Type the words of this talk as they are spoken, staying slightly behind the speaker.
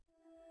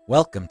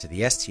Welcome to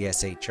the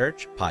STSA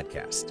Church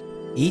podcast.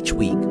 Each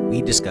week,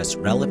 we discuss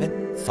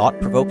relevant,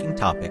 thought-provoking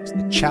topics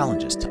that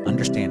challenge us to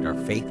understand our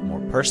faith more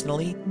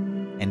personally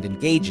and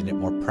engage in it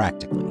more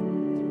practically.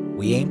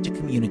 We aim to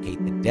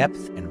communicate the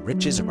depth and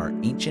riches of our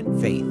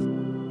ancient faith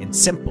in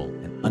simple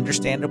and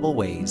understandable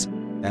ways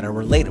that are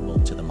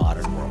relatable to the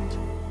modern world.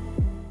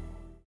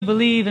 We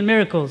believe in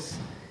miracles.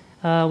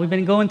 We've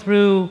been going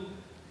through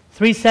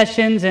 3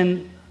 sessions,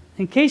 and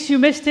in case you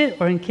missed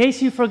it or in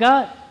case you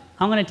forgot,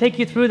 I'm going to take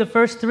you through the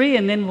first 3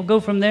 and then we'll go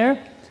from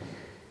there.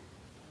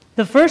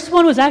 The first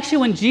one was actually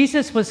when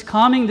Jesus was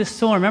calming the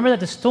storm. Remember that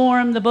the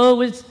storm, the boat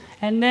was,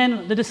 and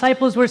then the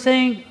disciples were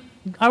saying,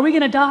 "Are we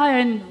going to die?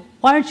 And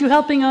why aren't you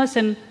helping us?"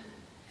 And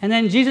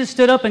then Jesus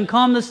stood up and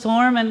calmed the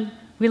storm, and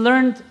we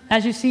learned,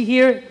 as you see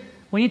here,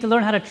 we need to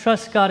learn how to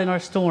trust God in our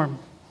storm.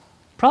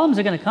 Problems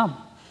are going to come.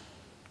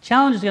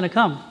 Challenges are going to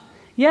come.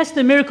 Yes,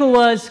 the miracle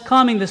was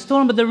calming the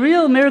storm, but the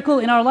real miracle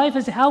in our life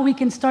is how we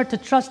can start to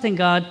trust in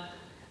God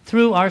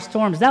through our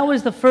storms. That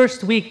was the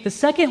first week. The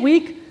second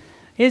week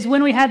is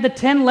when we had the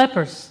 10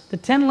 lepers. The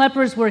 10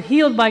 lepers were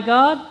healed by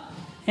God,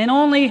 and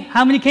only,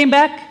 how many came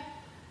back?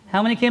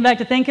 How many came back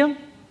to thank Him?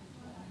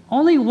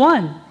 Only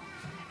 1.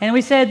 And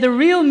we said the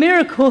real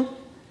miracle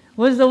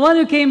was the one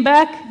who came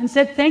back and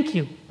said thank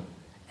you.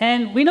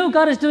 And we know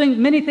God is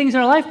doing many things in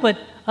our life, but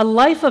a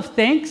life of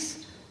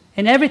thanks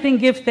and everything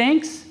give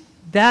thanks,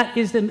 that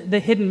is the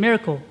hidden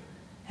miracle.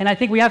 And I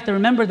think we have to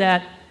remember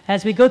that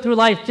as we go through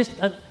life,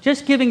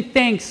 just giving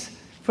thanks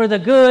for the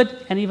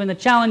good and even the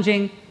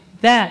challenging,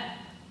 that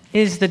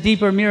is the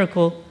deeper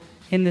miracle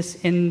in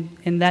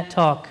that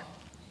talk.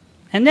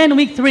 And then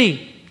week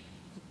 3,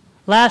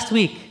 last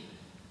week,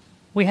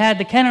 we had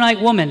the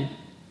Canaanite woman.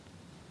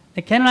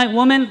 The Canaanite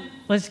woman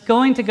was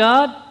going to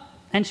God,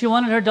 and she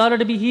wanted her daughter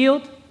to be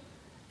healed.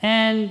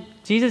 And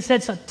Jesus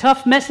said a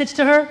tough message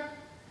to her,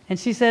 and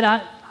she said,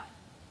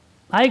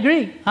 I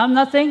agree, I'm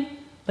nothing,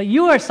 but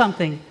you are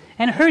something.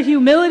 And her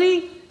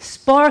humility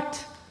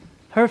sparked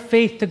her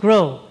faith to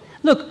grow.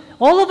 Look,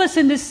 all of us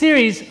in this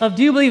series of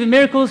Do You Believe in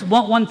Miracles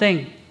want one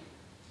thing: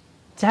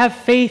 to have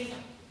faith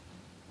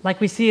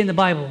like we see in the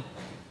Bible.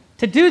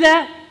 To do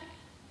that,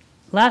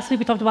 last week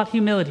we talked about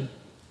humility.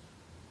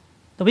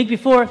 The week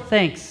before,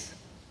 thanks.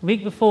 The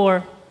week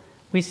before,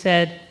 we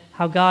said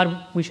how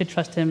God, we should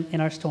trust Him in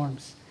our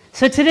storms.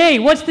 So today,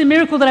 what's the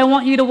miracle that I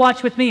want you to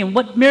watch with me? And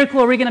what miracle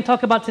are we going to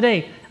talk about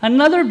today?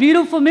 Another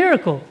beautiful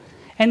miracle.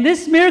 And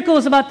this miracle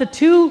is about the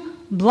 2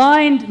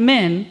 blind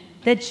men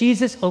that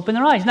Jesus opened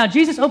their eyes. Now,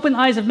 Jesus opened the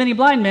eyes of many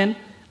blind men,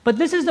 but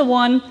this is the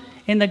one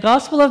in the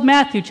Gospel of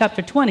Matthew,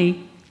 chapter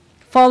 20.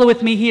 Follow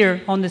with me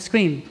here on the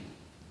screen.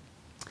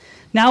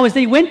 Now, as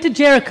they went to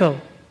Jericho,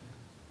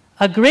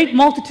 a great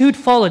multitude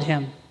followed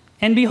him.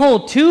 And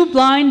behold, 2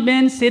 blind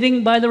men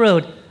sitting by the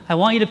road. I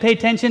want you to pay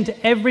attention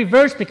to every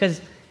verse because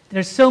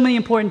there's so many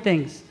important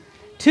things.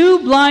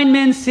 2 blind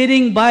men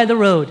sitting by the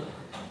road.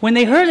 When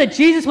they heard that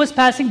Jesus was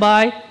passing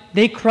by,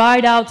 they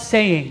cried out,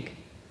 saying,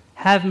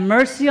 "Have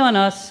mercy on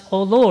us,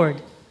 O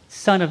Lord,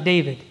 Son of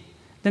David."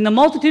 Then the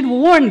multitude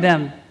warned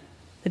them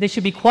that they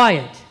should be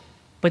quiet.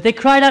 But they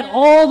cried out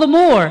all the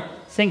more,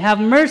 saying, "Have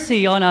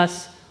mercy on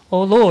us,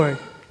 O Lord,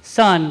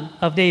 Son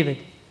of David."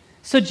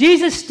 So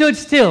Jesus stood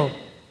still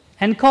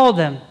and called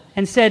them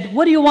and said,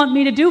 "What do you want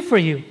me to do for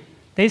you?"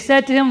 They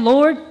said to him,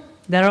 "Lord,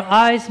 that our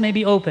eyes may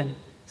be open."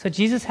 So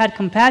Jesus had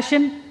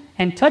compassion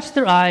and touched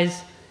their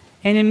eyes,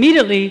 and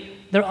immediately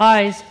their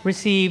eyes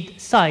received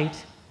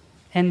sight,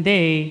 and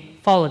they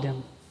followed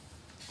him.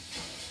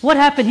 What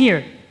happened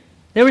here?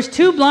 There was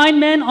 2 blind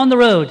men on the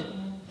road.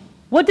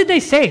 What did they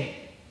say?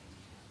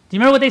 Do you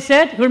remember what they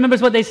said? Who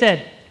remembers what they said?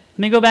 Let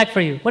me go back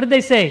for you. What did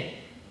they say?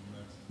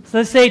 So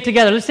let's say it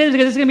together. Let's say it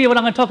together. This is going to be what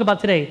I'm going to talk about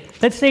today.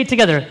 Let's say it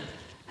together.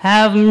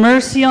 "Have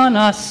mercy on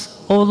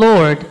us, O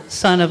Lord,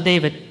 Son of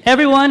David."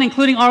 Everyone,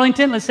 including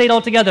Arlington, let's say it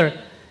all together.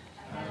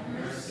 Have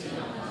mercy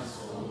on us,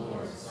 O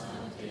Lord, Son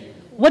of David.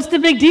 What's the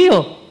big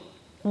deal?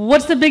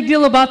 What's the big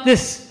deal about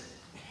this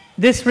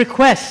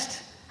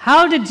request?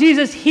 How did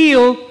Jesus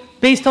heal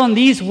based on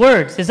these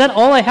words? Is that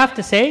all I have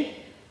to say?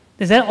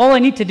 Is that all I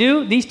need to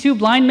do? These 2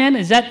 blind men,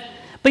 is that?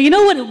 But you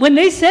know what? When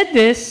they said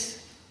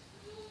this,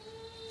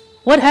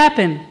 what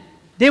happened?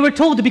 They were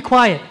told to be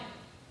quiet.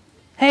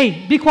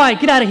 "Hey, be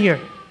quiet, get out of here."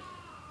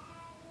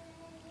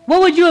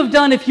 What would you have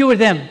done if you were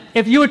them?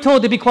 If you were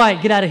told to be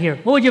quiet, get out of here,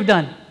 what would you have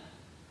done?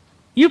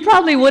 You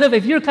probably would have,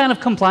 if you're kind of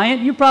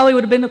compliant, you probably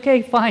would have been,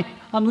 "Okay, fine,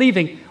 I'm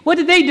leaving." What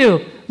did they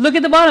do? Look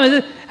at the bottom. It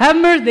said, "Have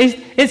mercy."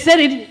 It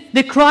said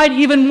they cried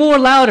even more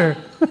louder.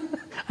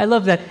 I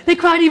love that. They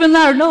cried even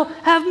louder. "No,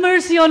 have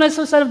mercy on us,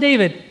 O Son of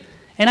David."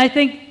 And I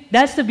think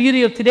that's the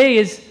beauty of today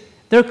is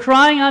they're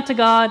crying out to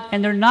God,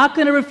 and they're not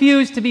going to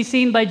refuse to be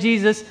seen by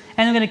Jesus,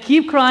 and they're going to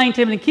keep crying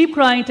to Him and keep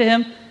crying to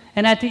Him.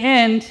 And at the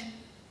end,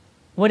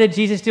 what did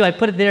Jesus do? I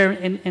put it there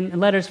in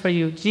letters for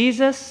you.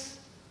 Jesus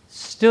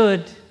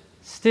stood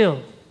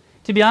still.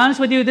 To be honest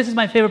with you, this is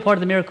my favorite part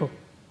of the miracle.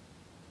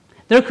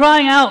 They're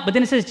crying out, but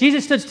then it says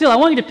Jesus stood still. I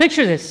want you to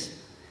picture this.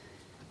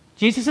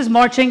 Jesus is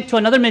marching to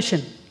another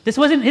mission. This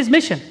wasn't his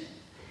mission.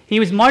 He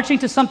was marching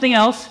to something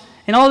else,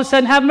 And all of a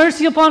sudden, have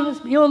mercy upon us,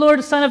 O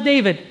Lord, Son of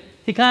David.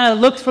 He kind of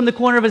looks from the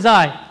corner of his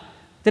eye.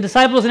 The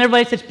disciples and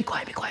everybody says, be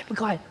quiet, be quiet, be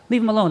quiet.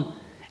 Leave him alone.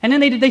 And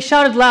then they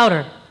shouted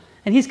louder.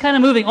 And he's kind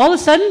of moving. All of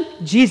a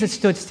sudden, Jesus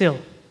stood still.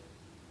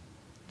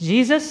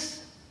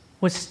 Jesus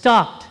was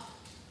stopped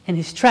in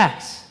his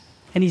tracks.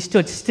 And he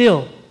stood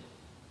still.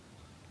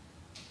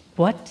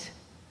 What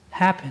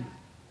happened?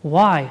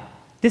 Why?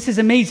 This is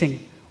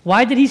amazing.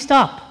 Why did he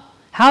stop?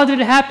 How did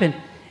it happen?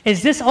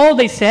 Is this all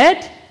they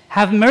said?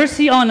 Have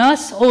mercy on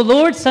us, O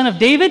Lord, Son of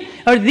David?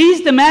 Are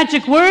these the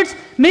magic words?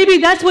 Maybe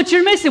that's what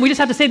you're missing. We just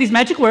have to say these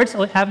magic words.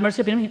 Oh, have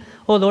mercy upon me,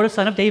 O Lord,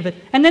 Son of David.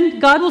 And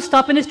then God will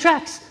stop in his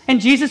tracks. And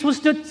Jesus will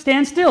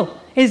stand still.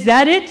 Is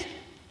that it?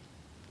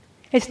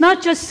 It's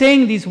not just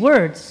saying these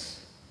words.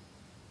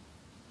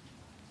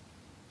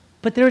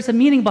 But there is a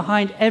meaning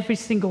behind every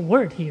single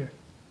word here.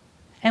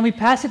 And we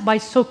pass it by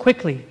so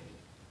quickly.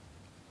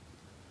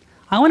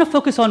 I want to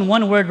focus on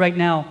one word right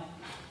now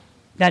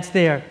that's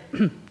there.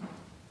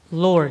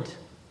 Lord.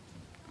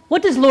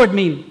 What does Lord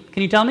mean?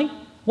 Can you tell me?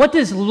 What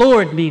does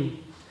Lord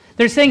mean?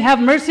 They're saying, have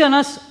mercy on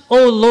us,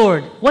 O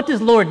Lord. What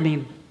does Lord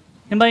mean?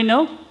 Anybody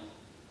know?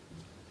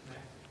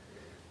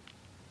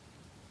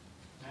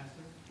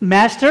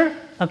 Master.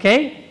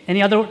 Okay.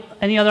 Any other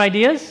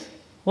ideas?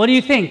 What do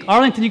you think?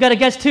 Arlington, you got to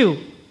guess too.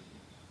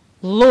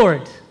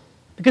 Lord.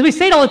 Because we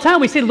say it all the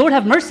time. We say, Lord,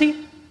 have mercy.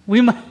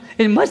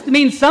 It must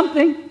mean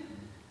something.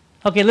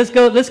 Okay, let's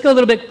go a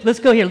little bit. Let's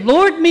go here.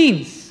 Lord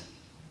means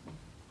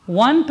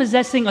one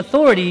possessing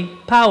authority,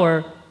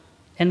 power,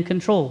 and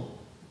control.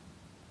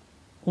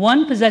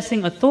 One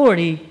possessing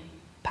authority,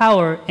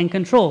 power, and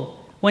control.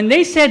 When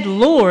they said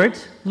Lord,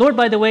 Lord,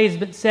 by the way, has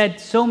been said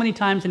so many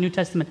times in the New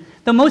Testament.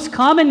 The most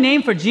common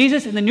name for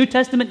Jesus in the New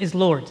Testament is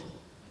Lord.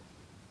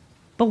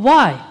 But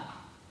why?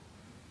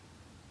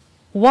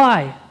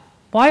 Why?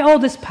 Why all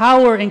this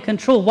power and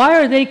control? Why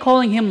are they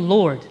calling him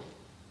Lord?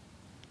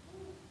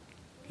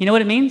 You know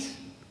what it means?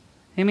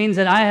 It means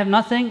that I have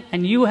nothing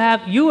and you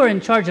are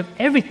in charge of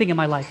everything in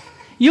my life.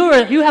 You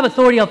have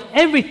authority of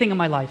everything in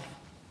my life.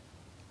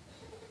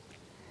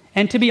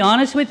 And to be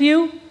honest with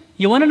you,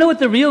 you want to know what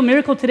the real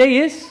miracle today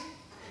is?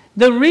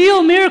 The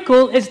real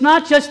miracle is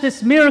not just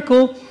this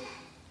miracle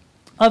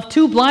of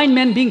 2 blind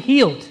men being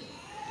healed.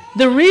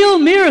 The real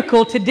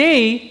miracle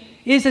today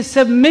is a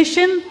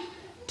submission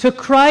to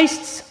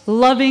Christ's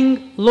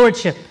loving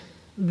lordship.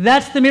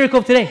 That's the miracle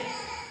of today.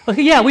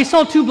 Okay, yeah, we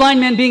saw 2 blind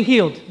men being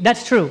healed.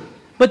 That's true.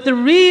 But the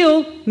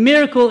real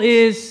miracle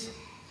is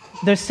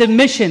the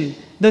submission,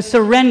 the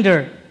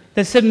surrender,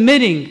 the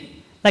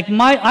submitting. Like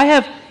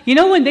you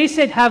know when they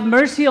said, have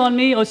mercy on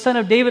me, O Son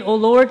of David, O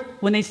Lord,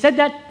 when they said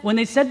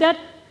that,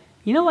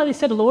 you know why they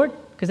said Lord?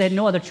 Because they had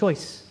no other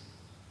choice.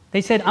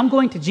 They said, I'm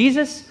going to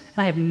Jesus, and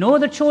I have no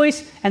other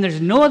choice, and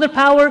there's no other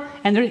power,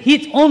 and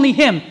it's only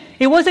him.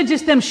 It wasn't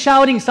just them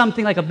shouting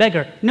something like a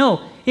beggar.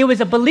 No, it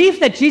was a belief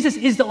that Jesus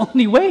is the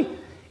only way.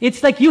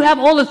 It's like you have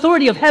all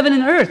authority of heaven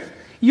and earth.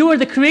 You are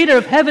the creator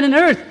of heaven and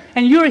earth,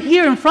 and you're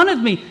here in front of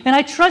me, and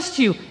I trust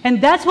you.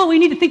 And that's what we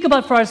need to think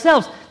about for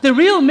ourselves. The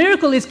real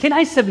miracle is, can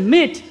I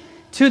submit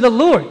to the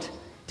Lord,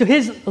 to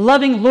his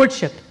loving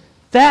lordship?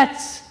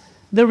 That's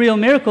the real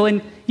miracle.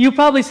 And you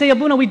probably say,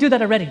 Abuna, we do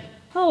that already.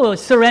 Oh,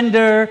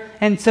 surrender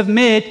and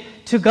submit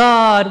to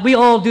God. We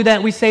all do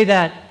that. We say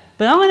that.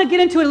 But I want to get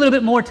into it a little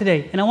bit more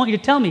today, and I want you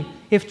to tell me,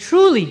 if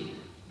truly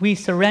we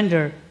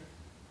surrender,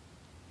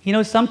 you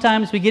know,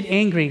 sometimes we get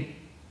angry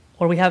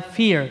or we have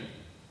fear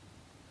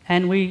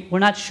and we're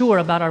not sure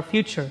about our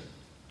future.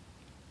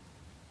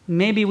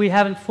 Maybe we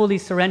haven't fully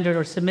surrendered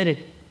or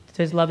submitted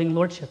to his loving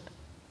lordship.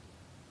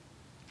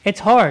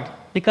 It's hard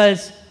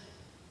because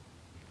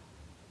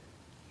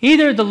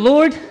either the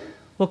Lord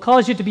will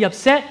cause you to be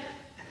upset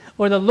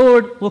or the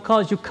Lord will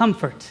cause you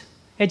comfort.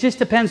 It just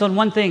depends on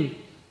one thing,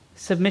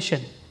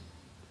 submission.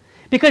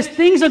 Because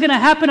things are going to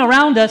happen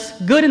around us,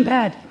 good and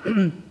bad.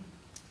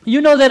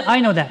 You know that,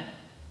 I know that.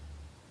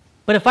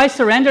 But if I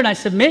surrender and I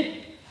submit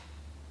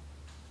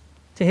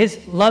to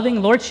his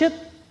loving lordship,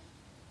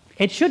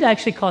 it should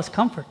actually cause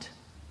comfort.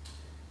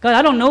 God,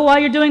 I don't know why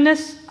you're doing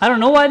this. I don't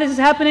know why this is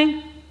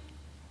happening.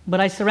 But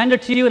I surrender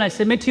to you and I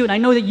submit to you and I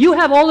know that you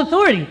have all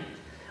authority.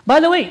 By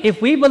the way,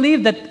 if we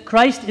believe that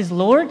Christ is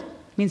Lord,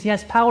 it means he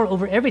has power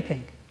over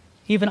everything,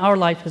 even our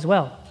life as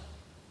well.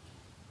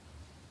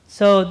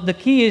 So the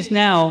key is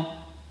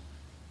now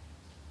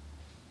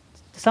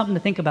something to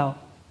think about.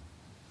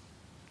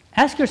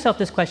 Ask yourself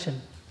this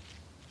question.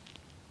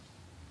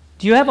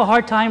 Do you have a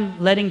hard time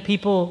letting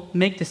people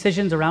make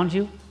decisions around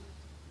you?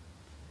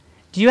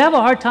 Do you have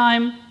a hard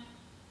time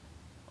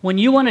when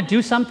you want to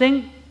do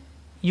something,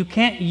 you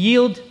can't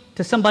yield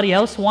to somebody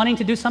else wanting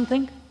to do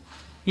something?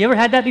 You ever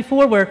had that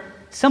before where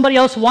somebody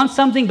else wants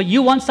something but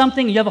you want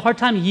something and you have a hard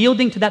time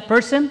yielding to that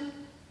person?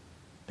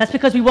 That's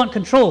because we want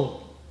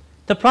control.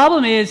 The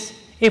problem is,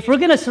 if we're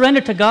going to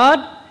surrender to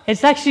God,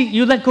 it's actually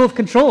you let go of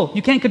control.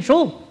 You can't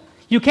control.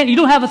 You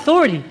don't have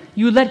authority.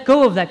 You let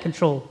go of that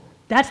control.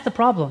 That's the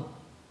problem.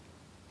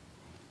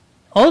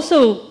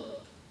 Also,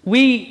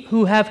 we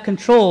who have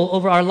control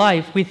over our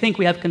life, we think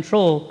we have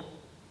control.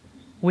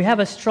 We have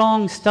a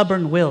strong,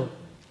 stubborn will.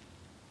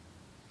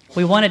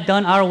 We want it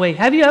done our way.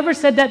 Have you ever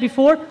said that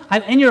before?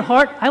 In your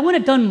heart, I want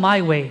it done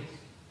my way.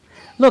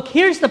 Look,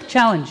 here's the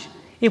challenge.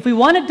 If we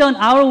want it done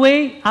our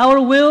way, our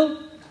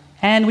will,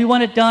 and we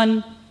want it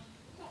done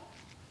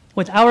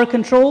with our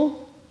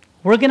control,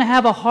 we're going to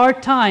have a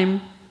hard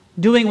time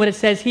doing what it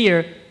says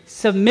here,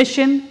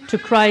 submission to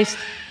Christ's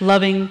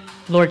loving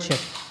lordship.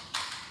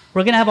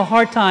 We're going to have a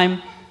hard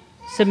time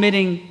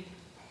submitting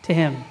to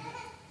him.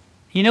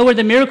 You know where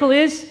the miracle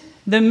is?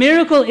 The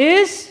miracle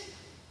is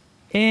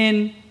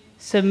in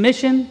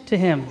submission to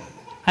him.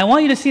 I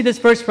want you to see this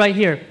verse right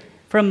here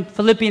from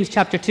Philippians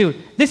chapter 2.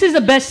 This is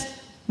the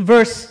best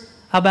verse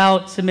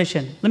about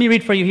submission. Let me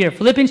read for you here.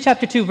 Philippians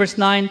chapter 2, verse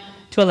 9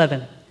 to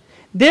 11.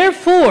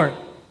 Therefore,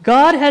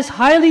 God has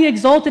highly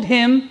exalted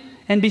him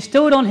and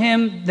bestowed on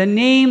him the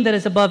name that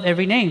is above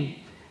every name,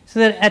 so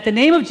that at the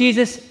name of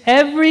Jesus,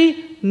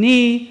 every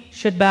knee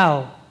should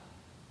bow.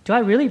 Do I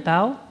really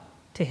bow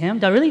to him?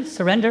 Do I really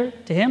surrender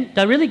to him?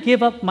 Do I really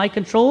give up my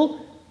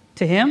control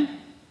to him?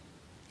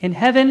 In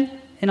heaven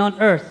and on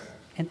earth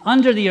and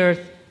under the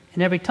earth,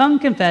 and every tongue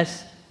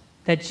confess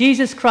that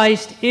Jesus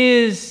Christ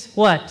is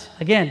what?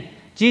 Again,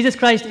 Jesus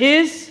Christ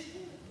is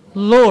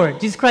Lord.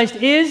 Jesus Christ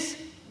is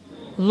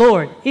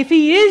Lord. If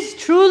he is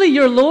truly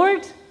your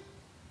Lord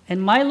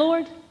and my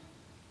Lord,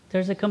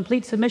 there's a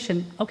complete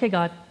submission. Okay,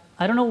 God,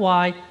 I don't know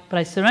why, but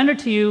I surrender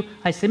to you.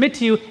 I submit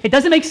to you. It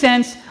doesn't make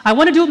sense. I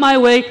want to do it my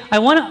way.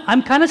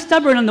 I'm kind of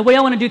stubborn on the way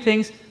I want to do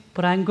things,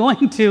 but I'm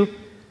going to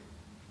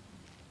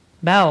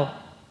bow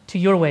to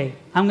your way.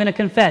 I'm going to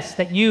confess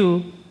that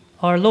you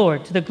are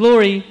Lord, to the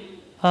glory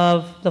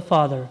of the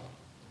Father.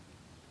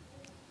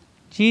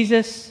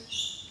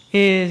 Jesus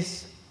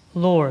is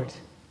Lord.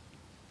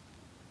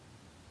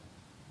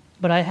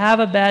 But I have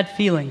a bad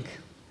feeling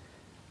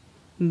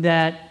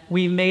that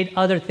we've made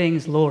other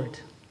things Lord.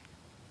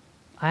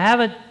 I have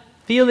a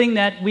feeling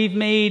that we've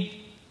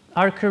made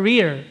our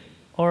career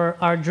or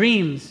our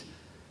dreams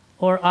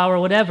or our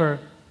whatever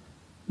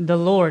the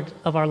Lord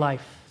of our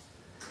life.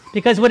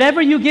 Because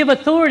whatever you give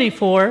authority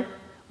for,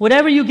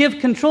 whatever you give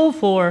control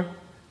for,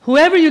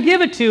 whoever you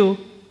give it to,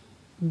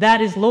 that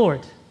is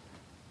Lord.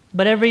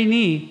 But every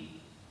knee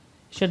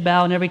should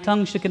bow and every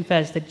tongue should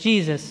confess that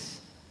Jesus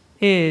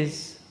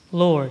is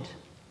Lord.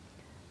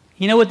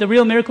 You know what the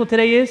real miracle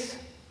today is?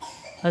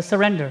 A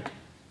surrender.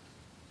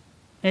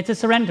 It's a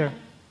surrender.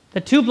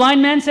 The two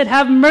blind men said,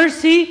 "Have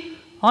mercy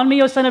on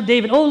me, O Son of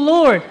David." "Oh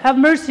Lord, have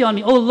mercy on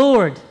me, O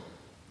Lord."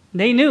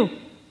 They knew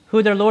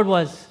who their Lord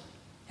was.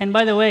 And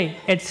by the way,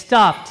 it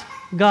stopped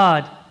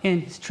God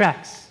in his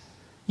tracks.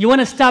 You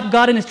want to stop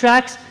God in his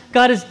tracks?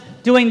 God is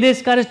doing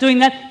this, God is doing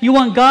that. You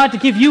want God to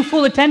give you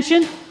full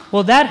attention?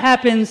 Well, that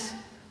happens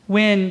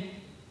when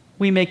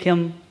we make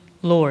him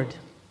Lord.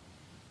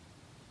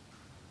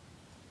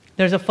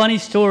 There's a funny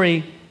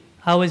story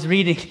I was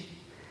reading.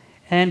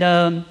 And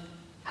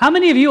how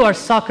many of you are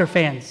soccer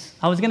fans?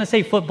 I was going to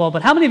say football,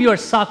 but how many of you are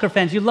soccer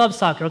fans? You love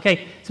soccer.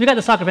 Okay, so we got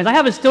the soccer fans. I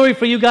have a story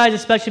for you guys,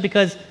 especially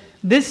because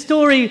this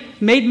story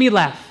made me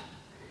laugh.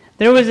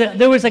 There was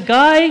a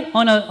guy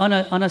on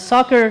a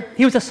soccer.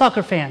 He was a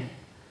soccer fan.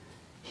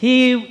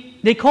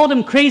 They called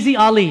him Crazy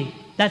Ali.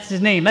 That's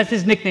his name. That's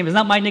his nickname. It's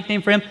not my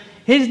nickname for him.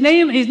 His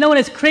name, he's known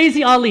as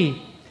Crazy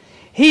Ali.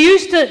 He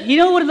used to, you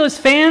know, one of those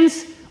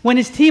fans when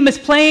his team is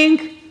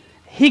playing,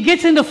 he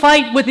gets into a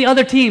fight with the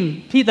other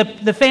team,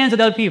 the fans of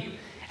the other people.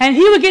 And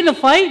he would get in a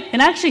fight,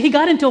 and actually he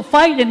got into a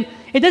fight, and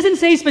it doesn't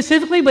say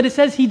specifically, but it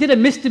says he did a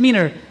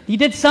misdemeanor. He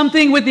did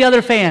something with the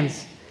other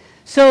fans.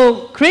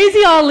 So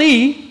Crazy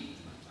Ali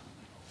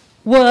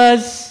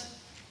was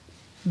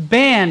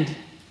banned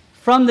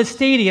from the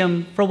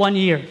stadium for 1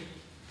 year.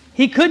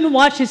 He couldn't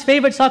watch his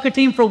favorite soccer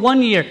team for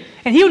 1 year.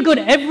 And he would go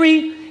to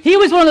he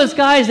was one of those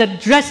guys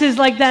that dresses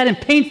like that and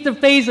paints their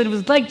face and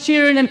was like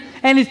cheering and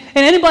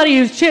anybody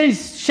who's cheering,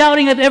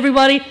 shouting at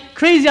everybody.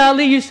 Crazy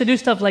Ali used to do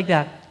stuff like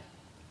that.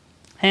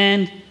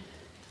 And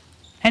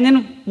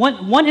then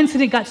one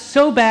incident got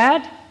so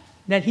bad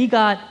that he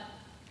got,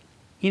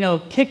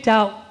 kicked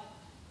out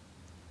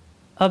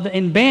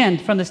and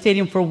banned from the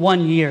stadium for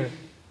 1 year.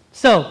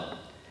 So,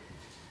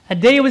 a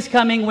day was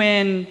coming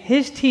when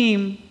his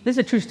team, this is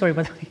a true story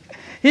by the way,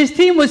 his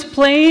team was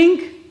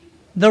playing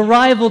the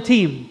rival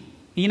team.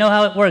 You know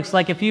how it works,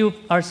 like if you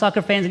are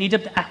soccer fans in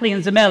Egypt, Ahli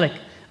and Zamalek,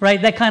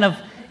 right? That kind of,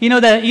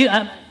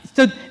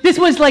 so this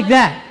was like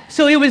that.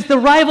 So it was the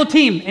rival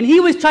team, and he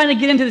was trying to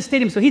get into the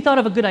stadium, so he thought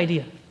of a good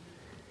idea.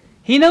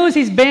 He knows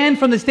he's banned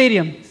from the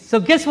stadium,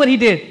 so guess what he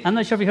did? I'm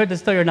not sure if you heard this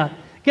story or not.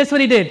 Guess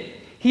what he did?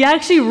 He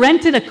actually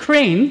rented a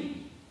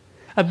crane,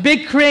 a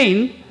big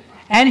crane,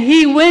 and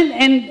he went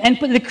and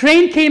the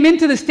crane came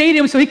into the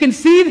stadium so he can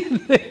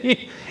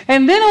see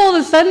and then all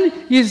of a sudden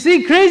you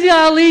see Crazy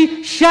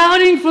Ali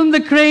shouting from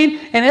the crane,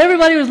 and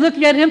everybody was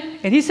looking at him,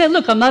 and he said,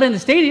 "Look, I'm not in the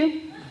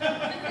stadium.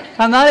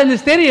 I'm not in the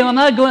stadium. I'm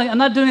not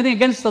doing anything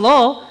against the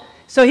law."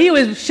 So he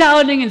was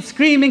shouting and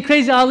screaming.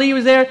 Crazy Ali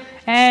was there,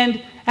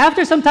 and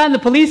after some time the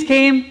police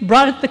came,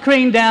 brought the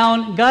crane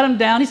down, got him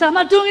down. He said, "I'm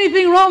not doing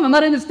anything wrong. I'm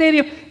not in the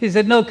stadium." He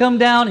said, "No, come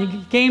down."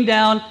 He came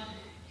down.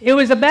 It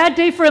was a bad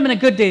day for him and a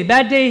good day.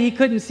 Bad day, he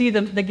couldn't see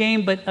the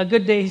game, but a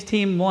good day, his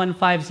team won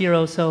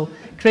 5-0. So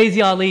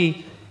Crazy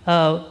Ali,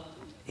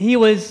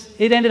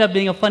 it ended up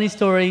being a funny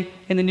story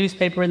in the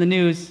newspaper, in the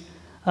news.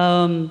 What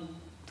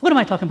am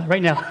I talking about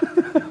right now?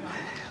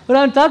 What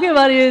I'm talking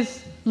about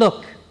is,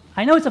 look,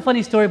 I know it's a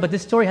funny story, but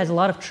this story has a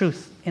lot of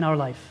truth in our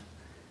life.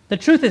 The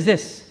truth is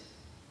this: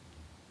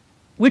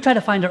 we try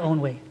to find our own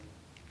way.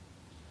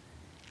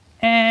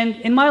 And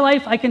in my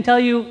life, I can tell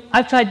you,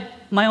 I've tried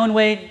my own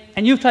way,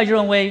 and you've tried your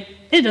own way.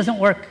 It doesn't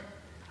work.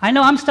 I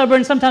know I'm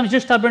stubborn. Sometimes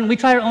you're stubborn. We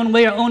try our own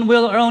way, our own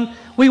will,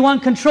 we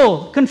want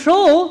control.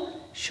 Control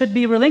should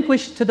be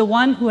relinquished to the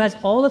one who has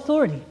all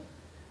authority.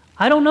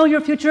 I don't know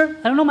your future.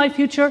 I don't know my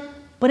future.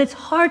 But it's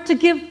hard to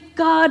give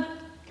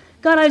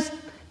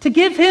to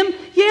give him,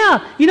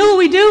 yeah, you know what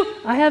we do?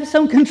 I have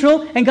some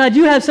control, and God,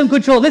 you have some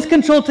control. Let's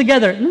control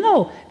together.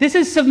 No, this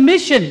is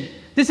submission.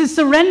 This is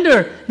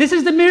surrender. This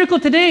is the miracle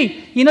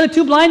today. You know, the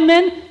 2 blind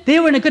men, they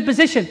were in a good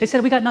position. They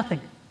said, we got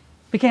nothing.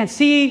 We can't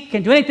see,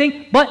 can't do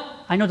anything, but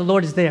I know the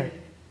Lord is there.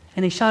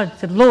 And they shouted,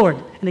 said, Lord.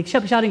 And they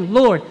kept shouting,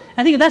 Lord.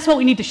 I think that's what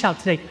we need to shout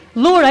today.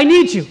 Lord, I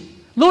need you.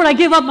 Lord, I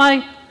give up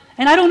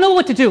and I don't know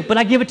what to do, but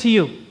I give it to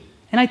you.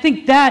 And I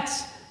think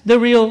that's the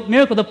real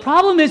miracle. The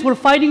problem is we're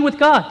fighting with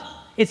God.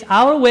 It's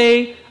our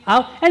way.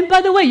 And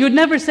by the way, you'd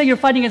never say you're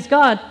fighting against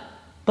God,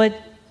 but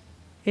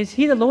is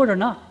he the Lord or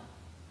not?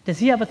 Does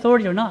he have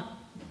authority or not?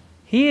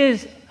 He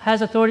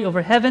has authority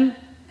over heaven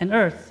and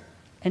earth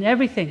and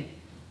everything.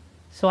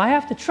 So I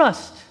have to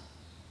trust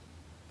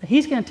that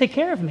he's going to take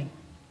care of me.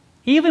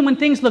 Even when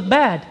things look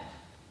bad,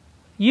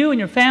 you and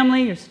your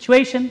family, your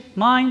situation,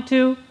 mine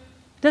too,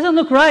 doesn't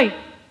look right.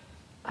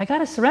 I got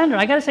to surrender.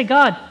 I got to say,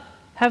 God,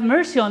 have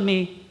mercy on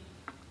me.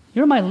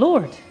 You're my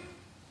Lord.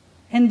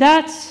 And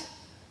that's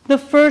the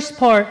first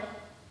part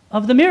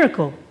of the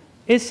miracle,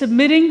 is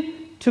submitting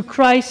to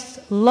Christ's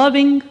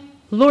loving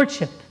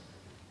lordship.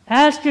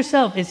 Ask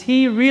yourself, is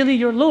he really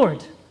your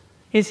Lord?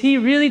 Is he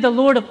really the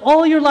Lord of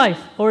all your life?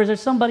 Or is there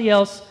somebody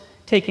else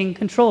taking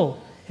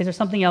control? Is there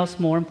something else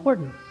more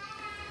important?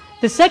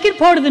 The second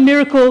part of the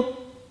miracle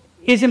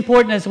is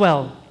important as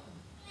well.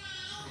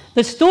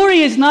 The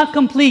story is not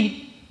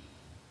complete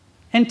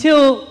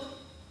until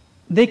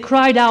they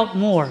cried out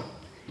more.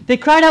 They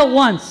cried out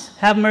once,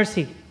 have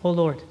mercy, O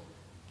Lord.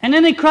 And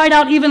then they cried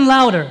out even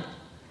louder.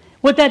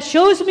 What that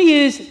shows me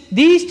is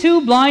these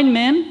 2 blind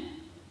men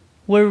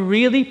were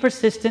really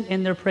persistent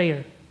in their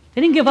prayer.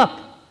 They didn't give up.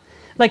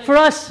 Like for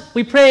us,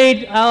 we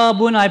prayed,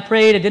 Abu and I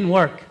prayed, it didn't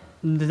work.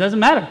 It doesn't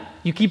matter.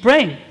 You keep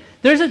praying.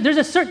 There's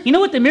a certain, you know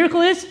what the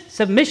miracle is?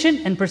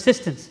 Submission and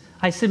persistence.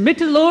 I submit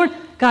to the Lord,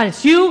 God,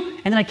 it's you,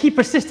 and then I keep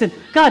persistent.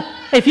 God,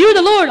 if you're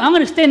the Lord, I'm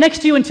going to stand next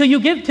to you until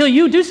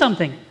you do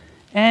something.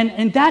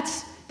 And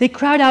they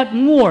cried out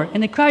more,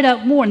 and they cried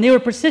out more, and they were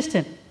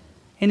persistent.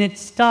 And it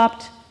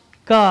stopped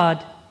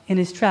God in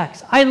his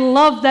tracks. I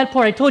love that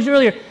part. I told you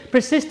earlier,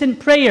 persistent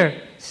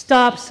prayer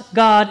stops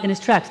God in his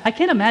tracks. I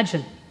can't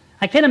imagine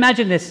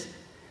this,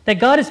 that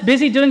God is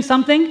busy doing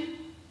something,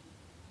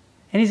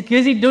 and he's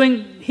busy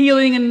doing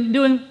healing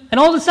and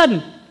all of a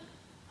sudden,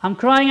 I'm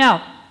crying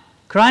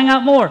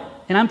out more,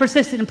 and I'm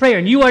persistent in prayer,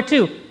 and you are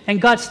too,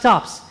 and God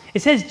stops.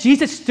 It says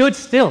Jesus stood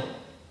still.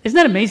 Isn't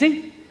that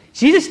amazing?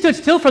 Jesus stood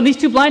still from these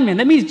 2 blind men.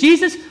 That means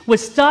Jesus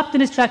was stopped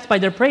in his tracks by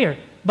their prayer,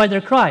 by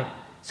their cry.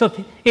 So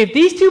if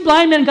these 2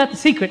 blind men got the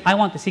secret, I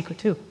want the secret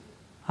too.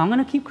 I'm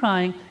going to keep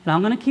crying, and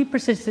I'm going to keep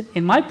persistent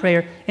in my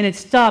prayer, and it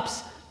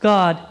stops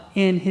God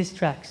in his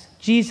tracks.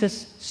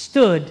 Jesus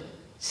stood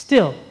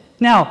still.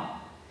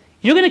 Now,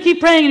 you're going to keep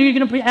praying, and you're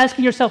going to be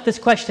asking yourself this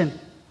question.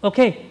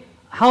 Okay,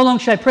 how long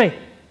should I pray?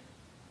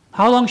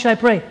 How long should I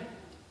pray?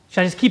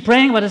 Should I just keep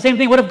praying about the same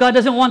thing? What if God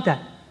doesn't want that?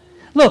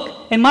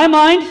 Look, in my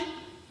mind,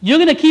 you're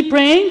going to keep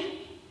praying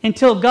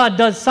until God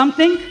does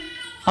something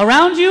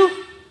around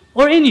you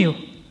or in you.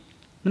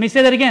 Let me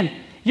say that again.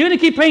 You're going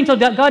to keep praying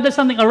until God does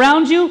something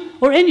around you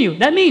or in you.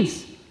 That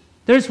means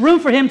there's room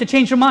for him to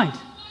change your mind.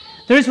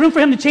 There's room for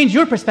him to change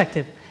your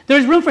perspective.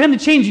 There's room for him to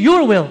change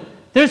your will.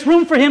 There's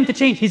room for him to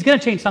change. He's going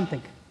to change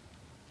something.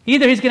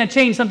 Either he's going to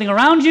change something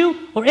around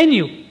you or in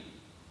you.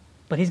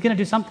 But he's going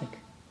to do something.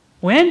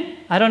 When?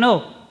 I don't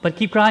know. But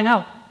keep crying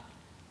out.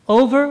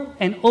 Over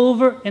and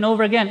over and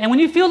over again. And when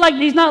you feel like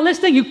he's not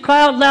listening, you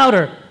cry out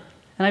louder.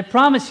 And I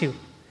promise you,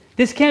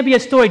 this can't be a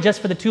story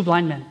just for the 2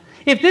 blind men.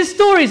 If this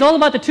story is all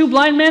about the 2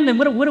 blind men, then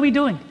what are we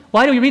doing?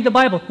 Why do we read the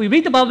Bible? We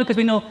read the Bible because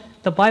we know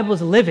the Bible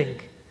is living.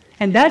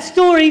 And that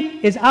story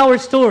is our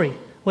story.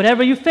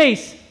 Whatever you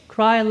face,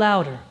 cry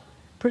louder.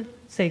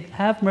 Say,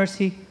 have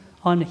mercy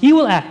on me. He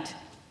will act.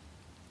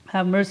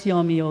 Have mercy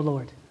on me, O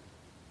Lord.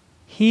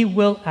 He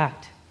will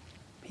act.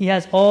 He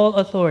has all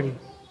authority.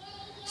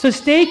 So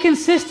stay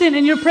consistent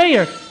in your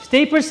prayer.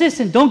 Stay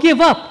persistent. Don't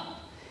give up.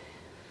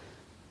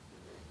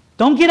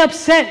 Don't get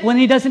upset when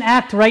he doesn't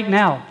act right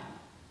now.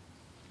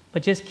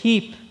 But just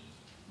keep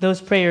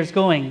those prayers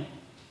going.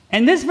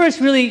 And this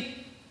verse really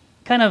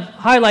kind of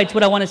highlights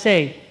what I want to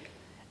say.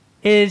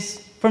 Is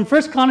from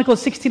 1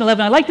 Chronicles 16:11.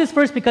 I like this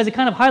verse because it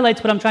kind of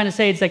highlights what I'm trying to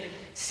say. It's like,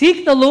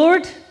 seek the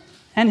Lord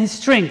and his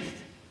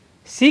strength.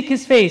 Seek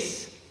his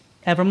face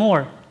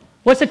evermore.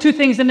 What's the two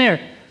things in there?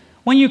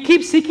 When you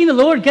keep seeking the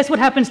Lord, guess what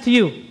happens to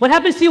you? What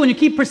happens to you when you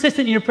keep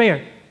persistent in your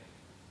prayer?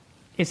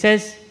 It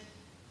says,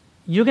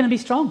 you're going to be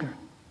stronger.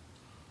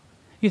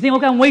 You think,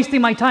 okay, I'm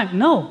wasting my time.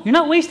 No, you're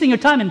not wasting your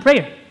time in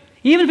prayer.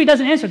 Even if He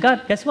doesn't answer,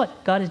 God, guess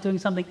what? God is doing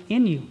something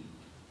in you.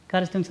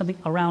 God is doing something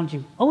around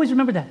you. Always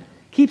remember that.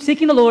 Keep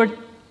seeking the Lord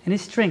and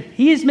His strength.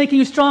 He is making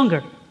you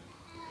stronger.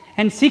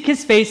 And seek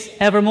His face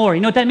evermore.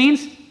 You know what that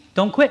means?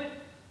 Don't quit.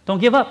 Don't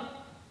give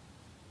up.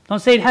 Don't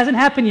say it hasn't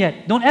happened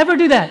yet. Don't ever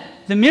do that.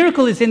 The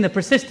miracle is in the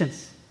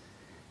persistence.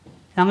 And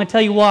I'm going to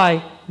tell you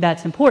why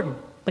that's important.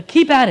 But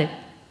keep at it.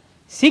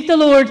 Seek the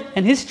Lord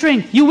and His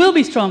strength. You will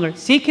be stronger.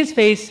 Seek His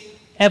face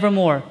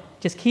evermore.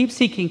 Just keep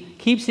seeking,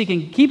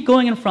 keep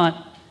going in front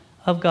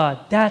of God.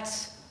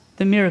 That's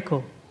the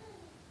miracle.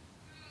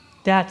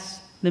 That's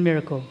the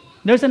miracle.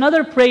 There's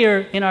another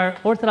prayer in our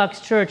Orthodox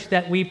Church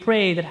that we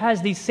pray that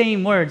has these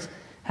same words.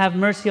 Have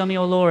mercy on me,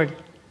 O Lord.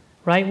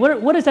 Right?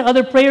 What is that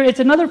other prayer?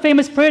 It's another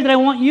famous prayer that I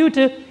want you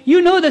to,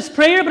 you know this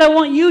prayer, but I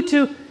want you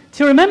to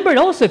remember it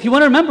also. If you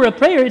want to remember a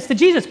prayer, it's the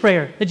Jesus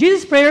prayer. The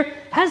Jesus prayer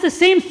has the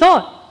same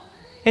thought.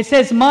 It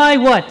says, my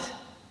what?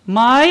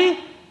 My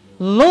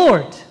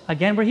Lord.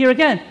 Again, we're here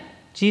again.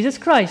 Jesus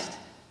Christ,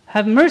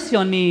 have mercy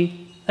on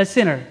me, a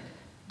sinner.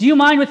 Do you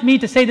mind with me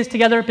to say this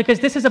together? Because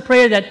this is a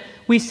prayer that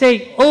we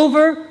say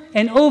over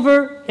and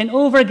over and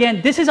over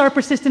again. This is our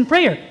persistent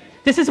prayer.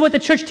 This is what the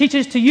church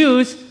teaches to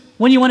use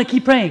when you want to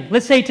keep praying.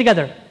 Let's say it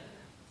together.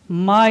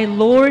 My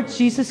Lord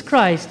Jesus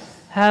Christ,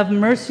 have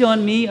mercy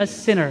on me, a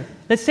sinner.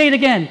 Let's say it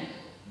again.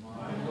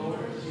 My Lord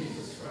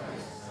Jesus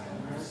Christ,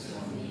 have mercy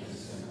on me, a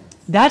sinner.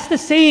 That's the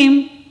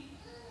same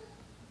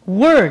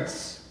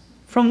words.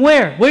 From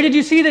where? Where did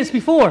you see this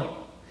before?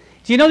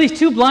 Do you know these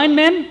two blind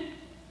men?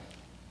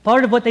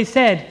 Part of what they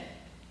said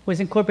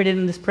was incorporated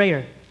in this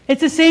prayer.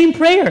 It's the same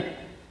prayer.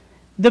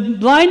 The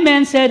blind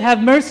man said,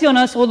 have mercy on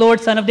us, O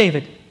Lord, Son of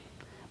David.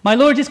 My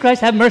Lord Jesus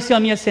Christ, have mercy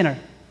on me, a sinner.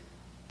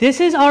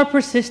 This is our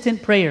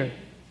persistent prayer.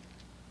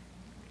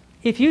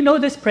 If you know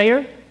this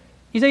prayer,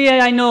 you say,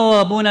 yeah, I know,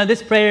 Abuna,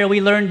 this prayer,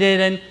 we learned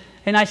it,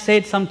 and I say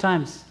it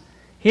sometimes.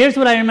 Here's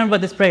what I remember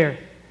about this prayer.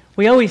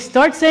 We always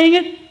start saying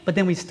it, but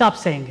then we stop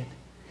saying it.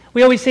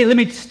 We always say, let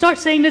me start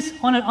saying this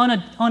on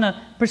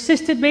a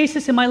persistent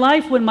basis in my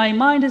life when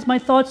my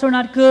thoughts are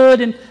not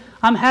good, and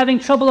I'm having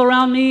trouble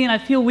around me, and I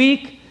feel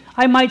weak.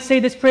 I might say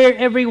this prayer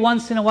every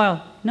once in a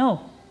while.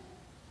 No.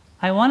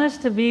 I want us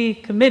to be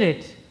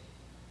committed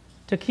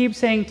to keep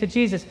saying to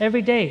Jesus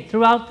every day,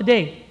 throughout the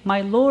day,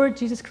 my Lord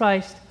Jesus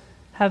Christ,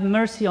 have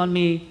mercy on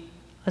me,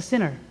 a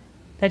sinner.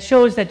 That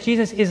shows that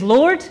Jesus is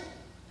Lord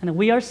and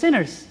we are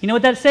sinners. You know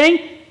what that's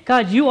saying?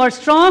 God, you are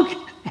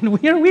strong and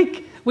we are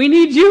weak. We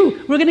need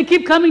you. We're going to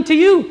keep coming to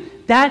you.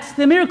 That's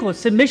the miracle.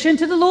 Submission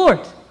to the Lord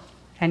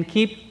and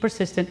keep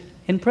persistent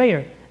in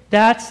prayer.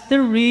 That's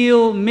the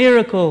real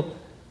miracle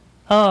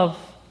of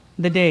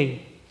the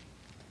day.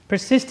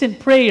 Persistent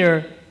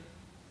prayer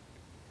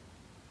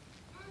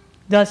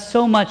does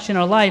so much in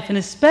our life, and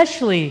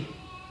especially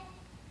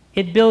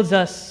it builds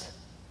us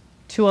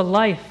to a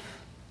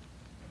life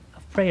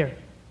of prayer.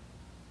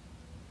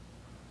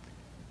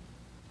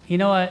 You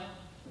know,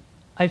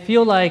 I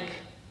feel like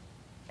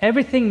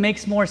everything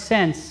makes more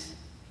sense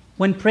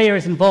when prayer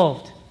is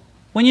involved.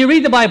 When you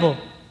read the Bible,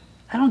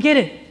 I don't get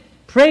it.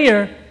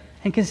 Prayer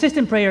and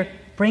consistent prayer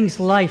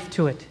brings life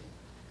to it.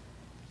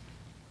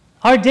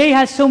 Our day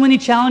has so many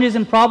challenges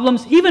and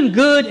problems, even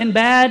good and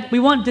bad. We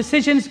want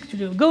decisions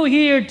to go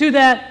here, do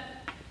that.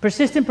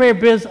 Persistent prayer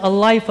builds a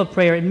life of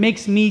prayer. It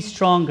makes me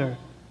stronger.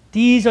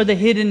 These are the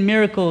hidden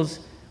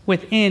miracles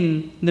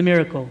within the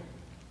miracle.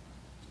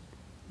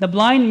 The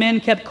blind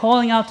men kept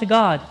calling out to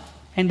God,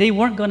 and they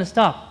weren't going to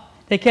stop.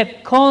 They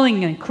kept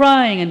calling and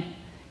crying, and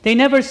they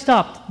never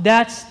stopped.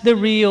 That's the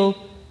real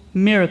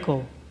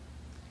miracle.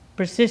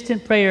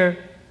 Persistent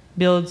prayer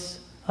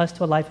builds us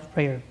to a life of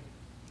prayer.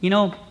 You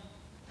know,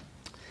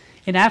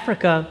 in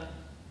Africa,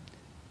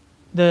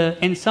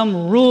 in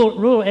some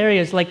rural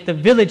areas, like the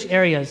village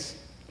areas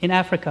in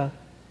Africa,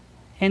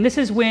 and this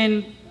is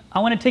when, I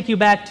want to take you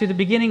back to the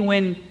beginning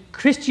when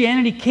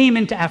Christianity came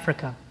into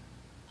Africa.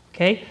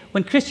 Okay?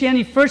 When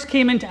Christianity first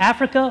came into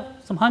Africa,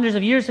 some hundreds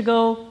of years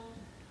ago,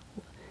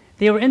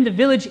 they were in the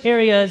village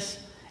areas,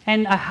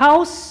 and a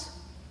house,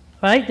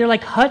 right? They're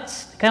like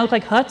huts, kind of look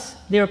like huts.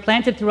 They were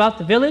planted throughout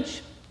the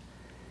village.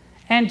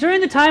 And during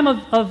the time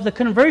of the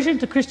conversion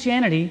to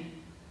Christianity,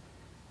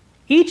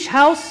 each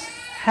house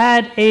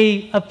had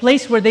a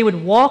place where they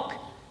would walk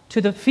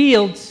to the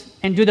fields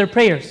and do their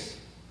prayers.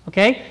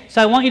 Okay?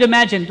 So I want you to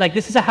imagine, like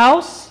this is a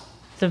house,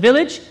 it's a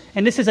village,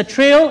 and this is a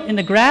trail in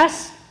the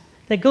grass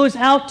that goes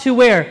out to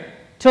where?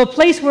 To a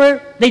place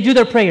where they do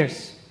their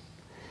prayers.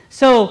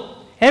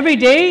 So every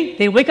day,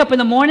 they wake up in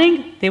the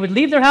morning, they would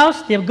leave their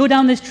house, they would go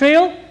down this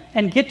trail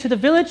and get to the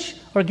village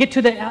or get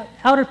to the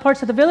outer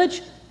parts of the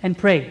village and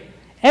pray.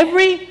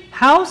 Every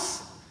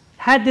house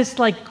had this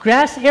like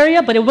grass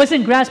area, but it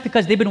wasn't grass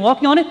because they've been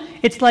walking on it.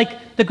 It's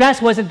like the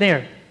grass wasn't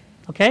there.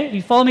 Okay?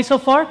 You follow me so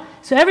far?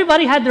 So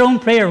everybody had their own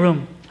prayer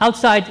room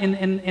outside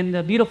in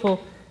the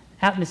beautiful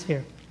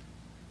atmosphere.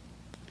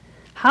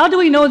 how do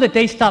we know that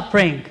they stopped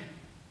praying?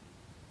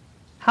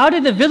 How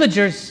did the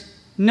villagers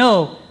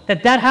know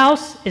that that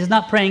house is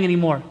not praying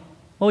anymore?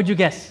 What would you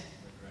guess?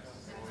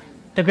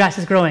 The grass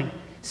is growing.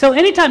 So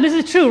anytime, this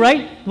is true,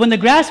 right? When the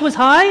grass was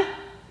high,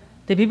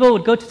 the people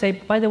would go to say,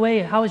 by the way,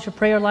 how is your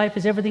prayer life?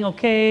 Is everything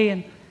okay?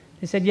 And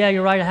they said, yeah,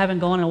 you're right, I haven't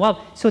gone in a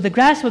while. So the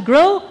grass would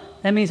grow,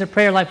 that means their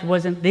prayer life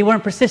they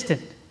weren't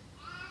persistent.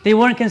 They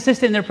weren't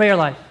consistent in their prayer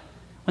life.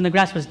 When the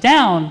grass was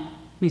down,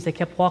 it means they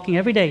kept walking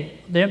every day,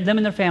 them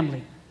and their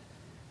family.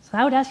 So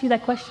I would ask you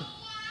that question.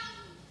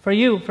 For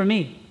you, for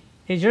me,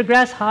 is your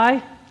grass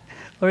high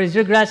or is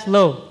your grass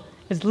low?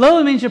 If it's low,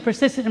 it means you're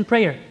persistent in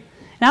prayer.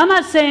 Now, I'm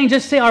not saying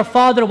just say our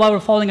Father while we're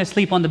falling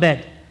asleep on the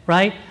bed,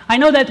 right? I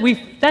know that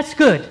that's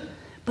good,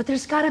 but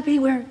there's got to be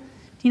where,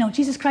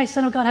 Jesus Christ,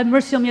 Son of God, have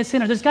mercy on me, a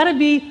sinner. There's got to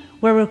be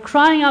where we're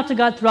crying out to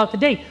God throughout the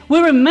day.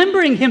 We're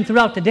remembering Him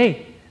throughout the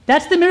day.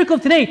 That's the miracle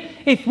of today.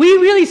 If we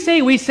really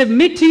say we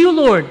submit to you,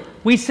 Lord,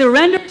 we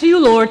surrender to you,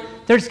 Lord,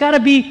 there's got to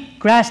be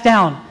grass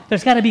down.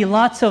 There's got to be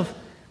lots of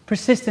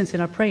persistence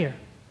in our prayer.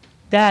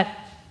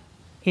 That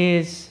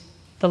is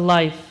the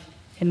life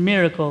and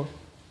miracle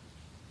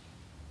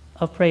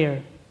of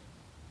prayer.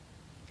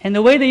 And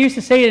the way they used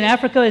to say it in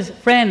Africa is,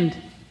 friend,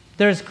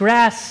 there's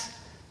grass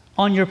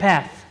on your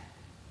path.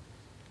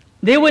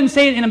 They wouldn't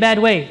say it in a bad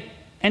way.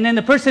 And then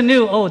the person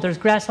knew, oh, there's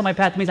grass on my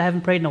path. It means I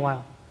haven't prayed in a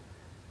while.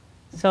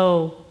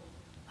 So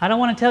I don't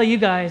want to tell you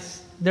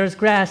guys there's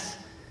grass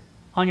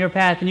on your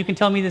path, and you can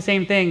tell me the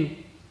same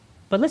thing.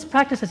 But let's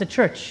practice as a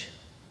church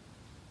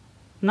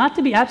not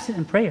to be absent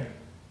in prayer.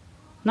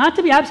 Not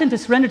to be absent to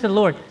surrender to the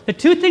Lord. The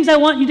two things I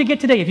want you to get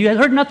today, if you have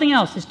heard nothing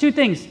else, is two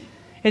things.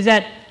 Is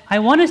that I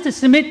want us to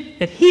submit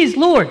that He is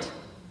Lord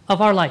of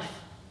our life.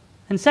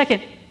 And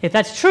second, if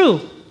that's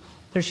true,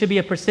 there should be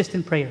a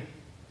persistent prayer.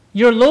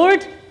 You're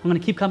Lord, I'm going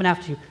to keep coming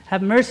after you.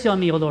 Have mercy on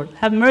me, O Lord.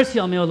 Have mercy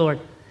on me, O Lord.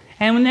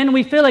 And then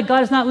we feel like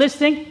God is not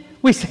listening,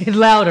 we say it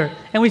louder,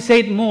 and we say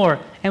it more,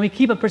 and we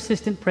keep a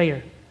persistent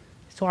prayer.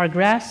 So our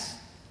grass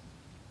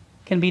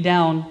can be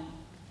down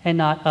and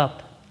not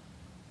up.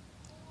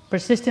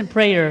 Persistent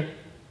prayer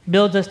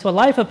builds us to a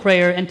life of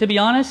prayer, and to be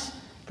honest,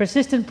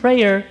 persistent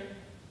prayer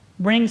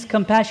brings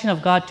compassion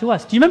of God to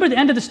us. Do you remember the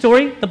end of the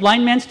story, the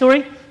blind man's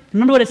story?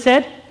 Remember what it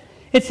said?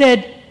 It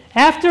said,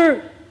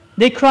 after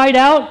they cried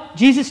out,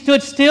 Jesus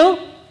stood still,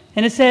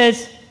 and it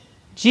says,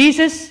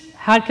 Jesus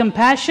had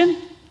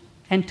compassion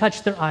and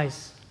touched their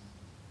eyes.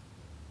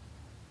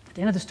 At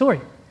the end of the story,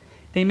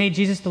 they made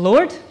Jesus the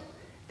Lord,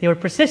 they were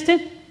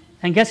persistent,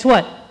 and guess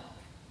what?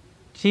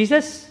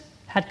 Jesus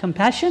had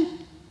compassion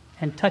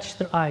and touched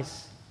their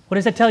eyes. What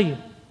does that tell you?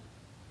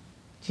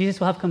 Jesus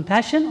will have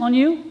compassion on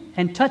you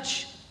and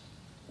touch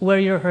where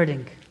you're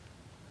hurting.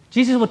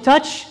 Jesus will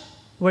touch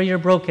where you're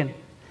broken.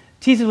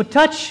 Jesus will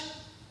touch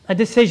a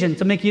decision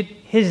to make it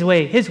His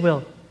way, His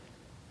will.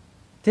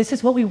 This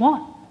is what we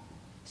want.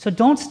 So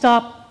don't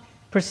stop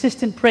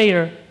persistent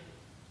prayer,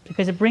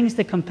 because it brings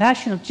the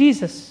compassion of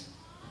Jesus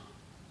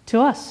to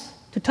us,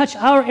 to touch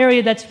our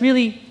area that's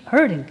really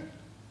hurting.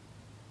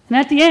 And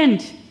at the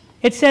end,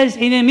 it says,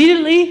 and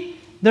immediately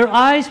their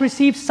eyes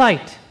received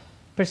sight.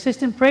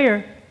 Persistent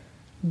prayer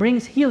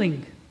brings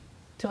healing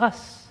to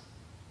us,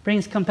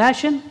 brings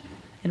compassion,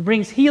 it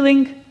brings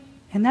healing,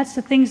 and that's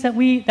the things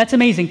that's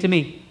amazing to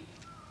me.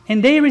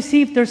 And they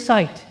received their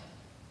sight.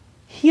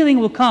 Healing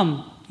will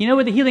come. You know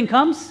where the healing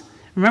comes?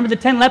 Remember the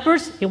 10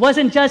 lepers? It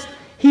wasn't just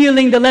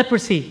healing the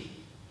leprosy.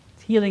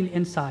 It's healing the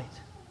inside.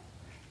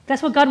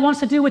 That's what God wants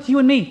to do with you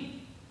and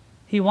me.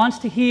 He wants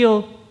to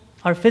heal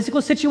our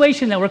physical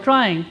situation that we're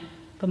crying,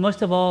 but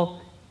most of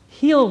all,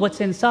 heal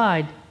what's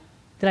inside,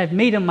 that I've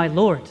made Him my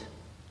Lord,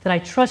 that I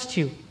trust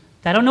you,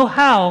 that I don't know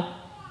how,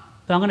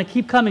 but I'm going to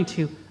keep coming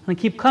to you. I'm going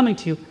to keep coming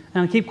to you, and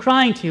I'm going to keep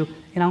crying to you,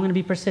 and I'm going to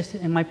be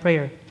persistent in my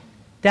prayer.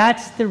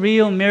 That's the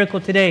real miracle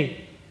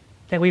today,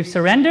 that we've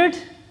surrendered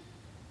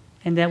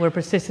and that we're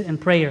persistent in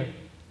prayer,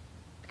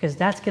 because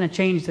that's going to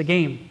change the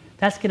game.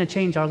 That's going to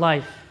change our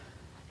life.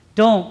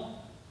 Don't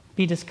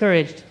be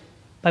discouraged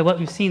by what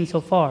we've seen so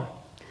far.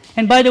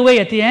 And by the way,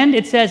 at the end,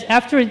 it says,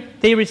 after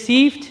they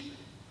received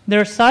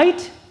their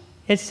sight,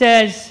 it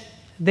says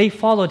they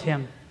followed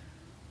Him.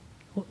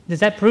 Does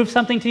that prove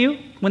something to you?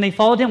 When they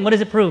followed Him, what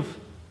does it prove?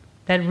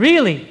 That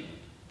really,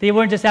 they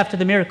weren't just after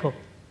the miracle.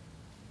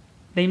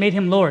 They made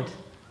Him Lord.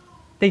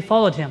 They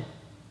followed Him.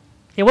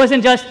 It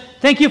wasn't just,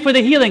 thank you for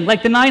the healing,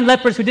 like the 9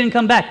 lepers who didn't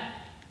come back.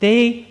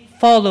 They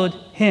followed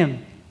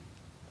Him.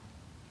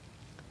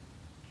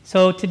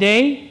 So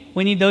today,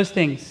 we need those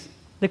things.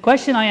 The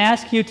question I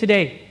ask you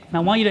today, and I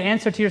want you to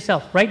answer to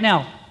yourself right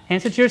now.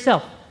 Answer to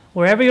yourself.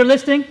 Wherever you're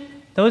listening,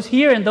 those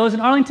here and those in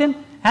Arlington,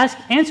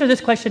 answer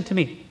this question to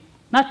me.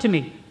 Not to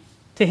me,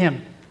 to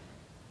Him.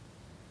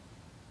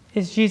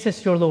 Is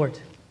Jesus your Lord?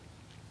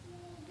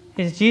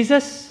 Is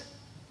Jesus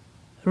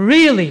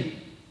really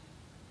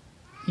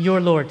your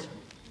Lord?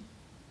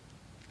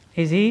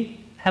 Is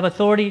He have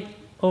authority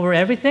over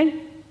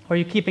everything, or are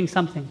you keeping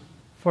something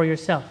for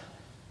yourself?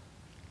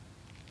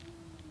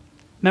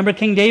 Remember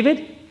King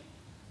David?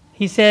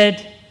 He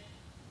said,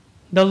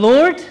 the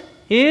Lord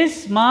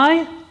is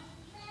my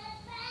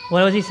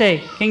What does he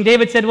say? King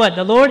David said what?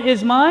 The Lord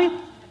is my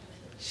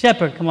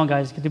shepherd. Come on,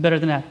 guys, you can do better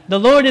than that. The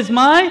Lord is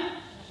my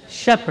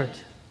shepherd.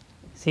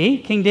 See,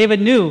 King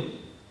David knew.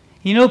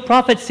 You know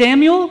Prophet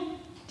Samuel?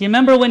 Do you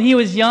remember when he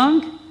was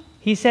young?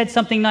 He said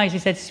something nice. He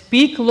said,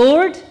 "Speak,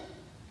 Lord,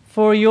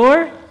 for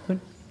your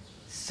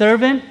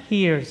servant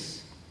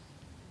hears."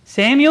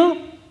 Samuel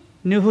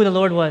knew who the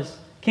Lord was.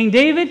 King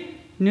David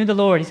knew the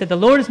Lord. He said, "The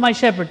Lord is my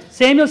shepherd."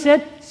 Samuel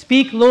said,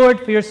 "Speak, Lord,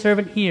 for your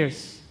servant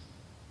hears."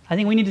 I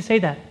think we need to say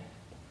that.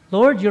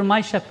 Lord, you're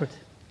my shepherd.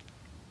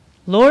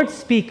 Lord,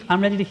 speak.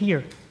 I'm ready to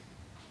hear.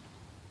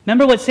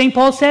 Remember what St.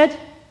 Paul said?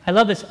 I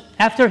love this.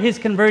 After his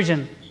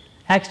conversion,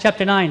 Acts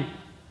chapter 9.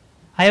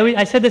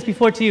 I said this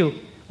before to you.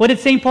 What did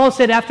St. Paul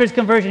say after his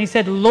conversion? He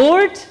said,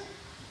 "Lord,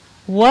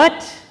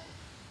 what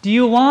do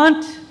you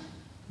want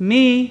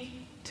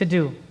me to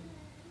do?"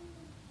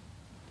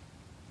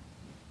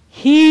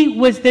 He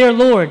was their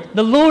Lord.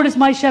 The Lord is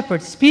my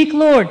shepherd. Speak,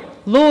 Lord.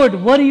 Lord,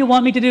 what do you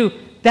want me to do?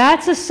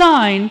 That's a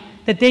sign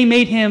that they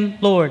made him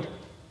Lord.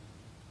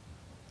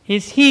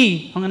 Is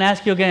he, I'm going to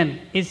ask you again,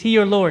 is he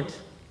your Lord?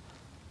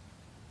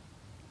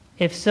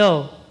 If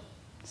so,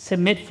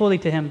 submit fully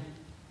to him.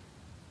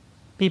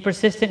 Be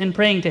persistent in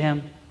praying to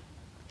him.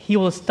 He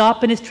will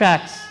stop in his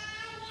tracks.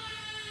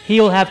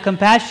 He will have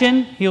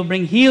compassion. He will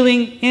bring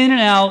healing in and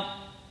out.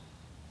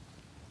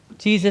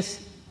 Jesus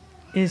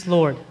is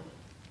Lord.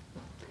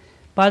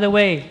 By the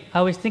way,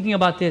 I was thinking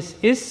about this.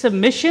 Is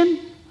submission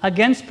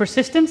against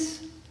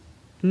persistence?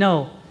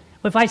 No.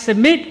 If I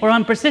submit or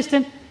I'm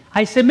persistent,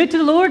 I submit to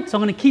the Lord, so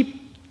I'm going to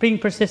keep being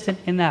persistent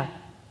in that.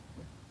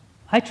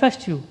 I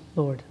trust you,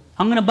 Lord.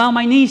 I'm going to bow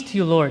my knees to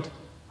you, Lord.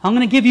 I'm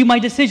going to give you my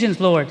decisions,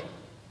 Lord.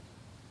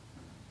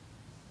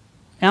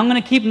 And I'm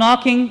going to keep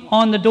knocking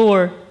on the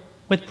door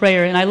with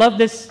prayer. And I love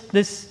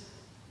this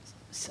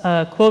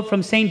quote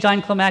from St.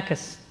 John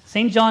Climacus.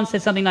 St. John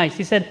said something nice.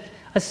 He said,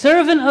 "A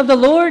servant of the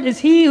Lord is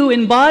he who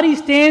in body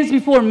stands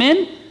before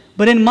men,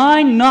 but in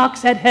mind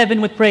knocks at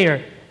heaven with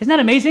prayer." Isn't that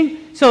amazing?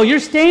 So you're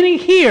standing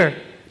here,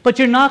 but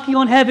you're knocking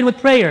on heaven with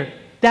prayer.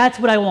 That's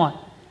what I want.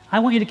 I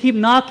want you to keep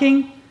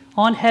knocking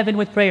on heaven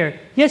with prayer.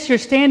 Yes, you're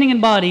standing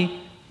in body,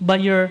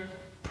 but you're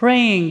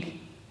praying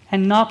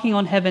and knocking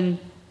on heaven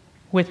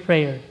with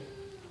prayer.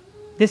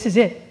 This is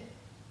it.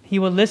 He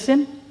will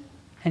listen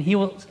and he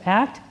will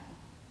act.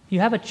 You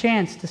have a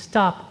chance to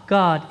stop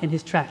God in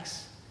his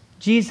tracks.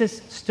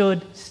 Jesus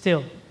stood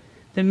still.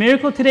 The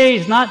miracle today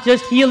is not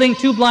just healing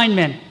 2 blind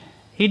men.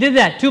 He did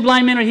that. 2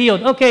 blind men are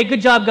healed. Okay,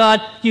 good job,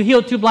 God. You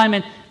healed 2 blind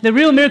men. The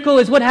real miracle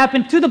is what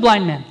happened to the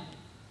blind men.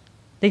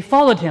 They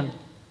followed him.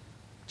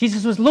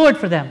 Jesus was Lord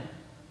for them.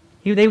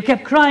 They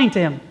kept crying to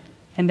him.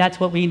 And that's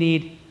what we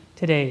need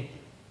today.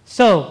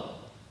 So,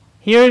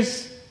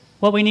 here's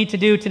what we need to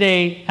do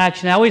today,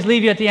 action. I always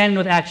leave you at the end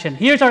with action.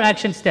 Here's our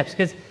action steps,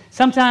 because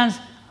sometimes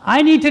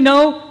I need to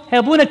know, hey,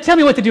 Abuna, tell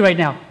me what to do right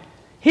now.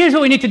 Here's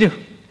what we need to do.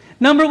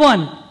 Number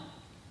 1,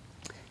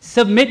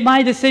 submit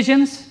my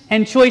decisions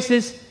and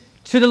choices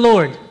to the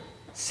Lord.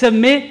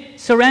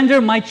 Surrender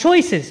my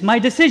choices, my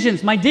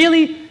decisions, my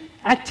daily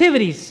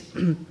activities.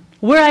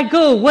 Where I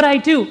go, what I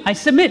do, I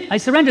submit, I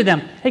surrender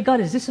them. Hey,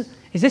 God, is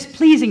this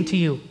pleasing to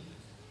you?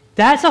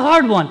 That's a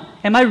hard one.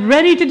 Am I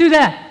ready to do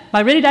that? Am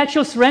I ready to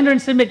actually surrender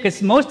and submit?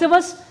 Because most of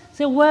us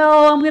say,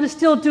 well, I'm going to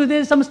still do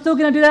this, I'm still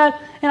going to do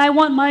that, and I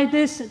want my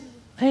this.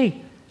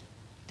 Hey,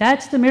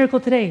 that's the miracle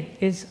today,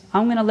 is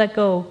I'm going to let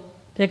go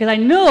because I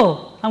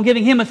know I'm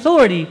giving him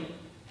authority,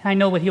 and I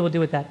know what he will do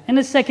with that. And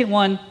the second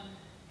one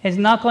is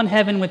knock on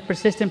heaven with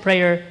persistent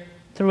prayer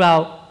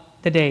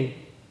throughout the day.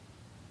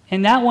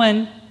 And that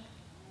one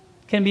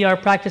can be our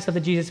practice of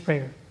the Jesus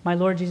prayer. My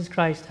Lord Jesus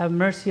Christ, have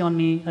mercy on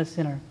me, a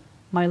sinner.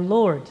 My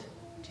Lord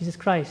Jesus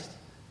Christ,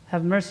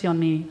 have mercy on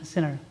me, a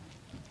sinner.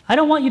 I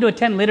don't want you to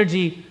attend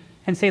liturgy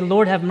and say,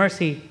 Lord, have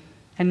mercy,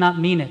 and not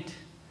mean it.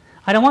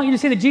 I don't want you to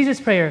say the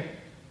Jesus prayer,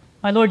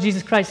 my Lord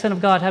Jesus Christ, Son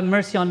of God, have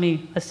mercy on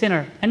me, a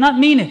sinner, and not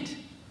mean it.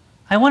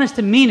 I want us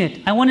to mean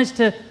it. I want us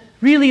to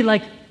really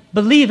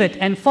believe it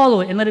and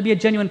follow it and let it be a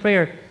genuine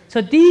prayer.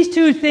 So these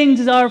 2 things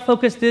is our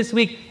focus this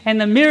week, and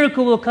the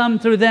miracle will come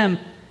through them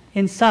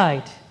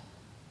inside.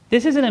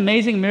 This is an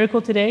amazing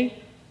miracle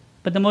today,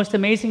 but the most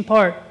amazing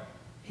part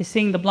is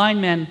seeing the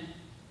blind men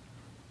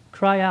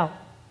cry out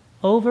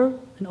over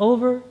and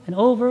over and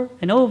over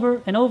and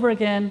over and over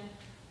again,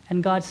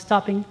 and God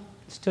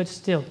stood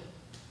still.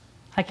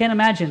 I can't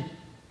imagine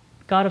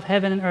God of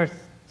heaven and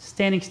earth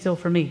standing still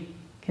for me.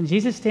 Can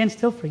Jesus stand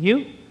still for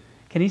you?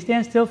 Can he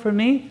stand still for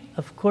me?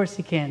 Of course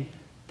he can.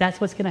 That's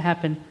what's going to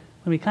happen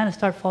when we kind of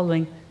start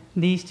following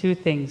these 2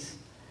 things.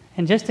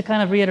 And just to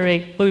kind of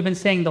reiterate what we've been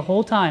saying the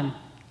whole time,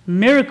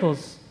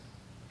 miracles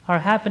are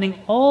happening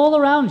all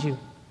around you,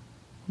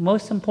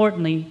 most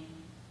importantly,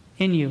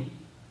 in you.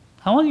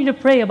 I want you to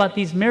pray about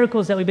these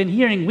miracles that we've been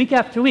hearing week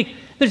after week.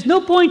 There's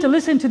no point to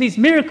listen to these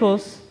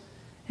miracles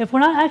if we're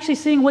not actually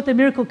seeing what the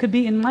miracle could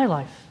be in my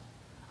life.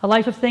 A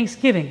life of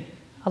thanksgiving,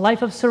 a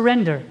life of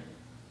surrender,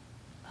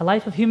 a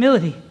life of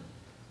humility.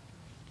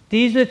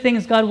 These are the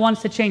things God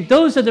wants to change.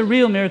 Those are the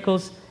real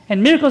miracles,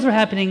 and miracles are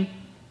happening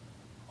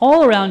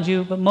all around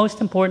you, but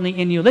most importantly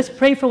in you. Let's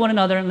pray for one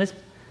another, and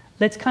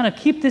let's kind of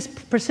keep this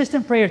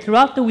persistent prayer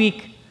throughout the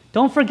week.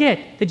 Don't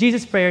forget the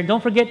Jesus prayer.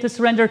 Don't forget to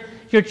surrender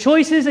your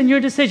choices and your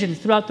decisions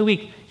throughout the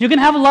week. You're going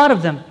to have a lot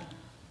of them.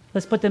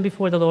 Let's put them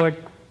before the Lord.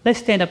 Let's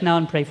stand up now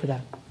and pray for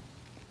that.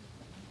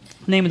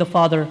 In the name of the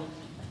Father,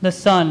 the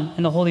Son,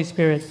 and the Holy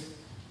Spirit,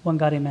 one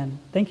God, amen.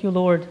 Thank you,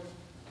 Lord,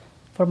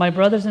 for my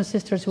brothers and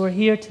sisters who are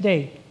here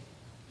today,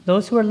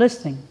 those who are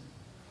listening.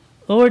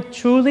 Lord,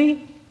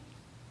 truly,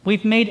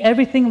 we've made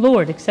everything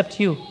Lord except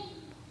you.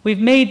 We've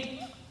made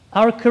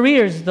our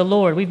careers the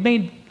Lord. We've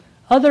made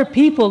other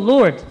people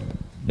Lord.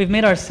 We've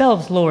made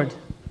ourselves Lord.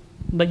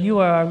 But you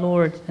are our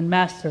Lord and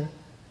Master,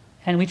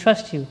 and we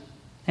trust you,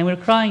 and we're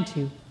crying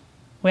to you.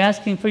 We're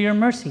asking for your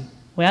mercy.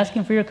 We're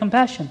asking for your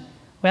compassion.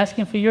 We're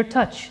asking for your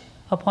touch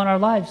upon our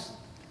lives.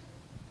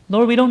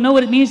 Lord, we don't know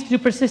what it means to do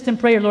persistent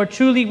prayer. Lord,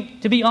 truly,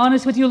 to be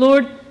honest with you,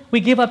 Lord, we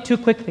give up too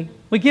quickly.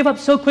 We give up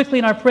so quickly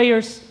in our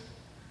prayers,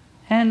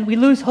 and we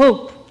lose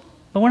hope.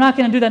 But we're not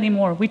going to do that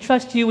anymore. We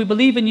trust you. We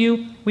believe in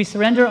you. We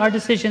surrender our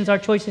decisions, our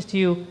choices to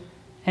you,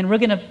 and we're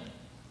going to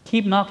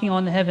keep knocking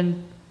on the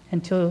heaven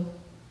until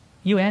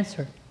you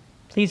answer.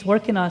 Please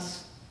work in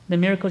us the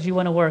miracles you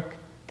want to work.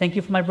 Thank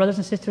you for my brothers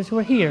and sisters who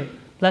are here.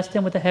 Bless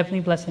them with a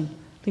heavenly blessing.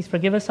 Please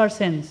forgive us our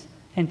sins.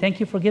 And thank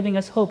you for giving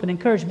us hope and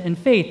encouragement and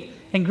faith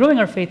and growing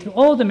our faith through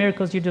all the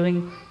miracles you're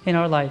doing in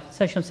our life.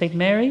 Section of St.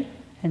 Mary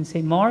and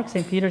St. Mark,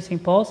 St. Peter,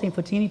 St. Paul, St.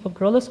 Fotini, Pope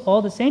Carolus,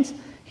 all the saints.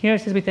 Here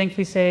it says we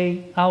thankfully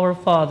say, Our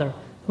Father,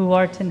 who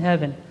art in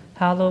heaven,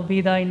 hallowed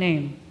be thy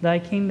name. Thy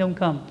kingdom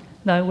come,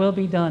 thy will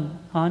be done,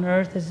 on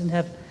earth as in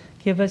heaven.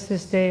 Give us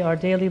this day our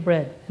daily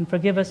bread, and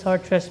forgive us our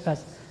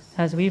trespasses,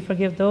 as we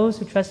forgive those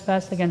who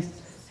trespass against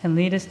us. And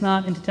lead us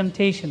not into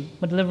temptation,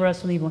 but deliver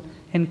us from evil.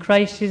 In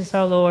Christ Jesus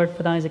our Lord,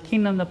 for thine is the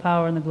kingdom, the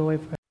power, and the glory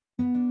forever.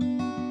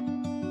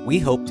 We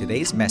hope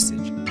today's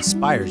message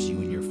inspires you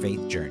in your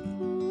faith journey.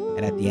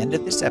 And at the end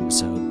of this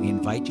episode, we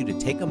invite you to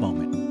take a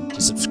moment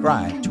to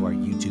subscribe to our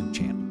YouTube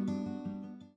channel.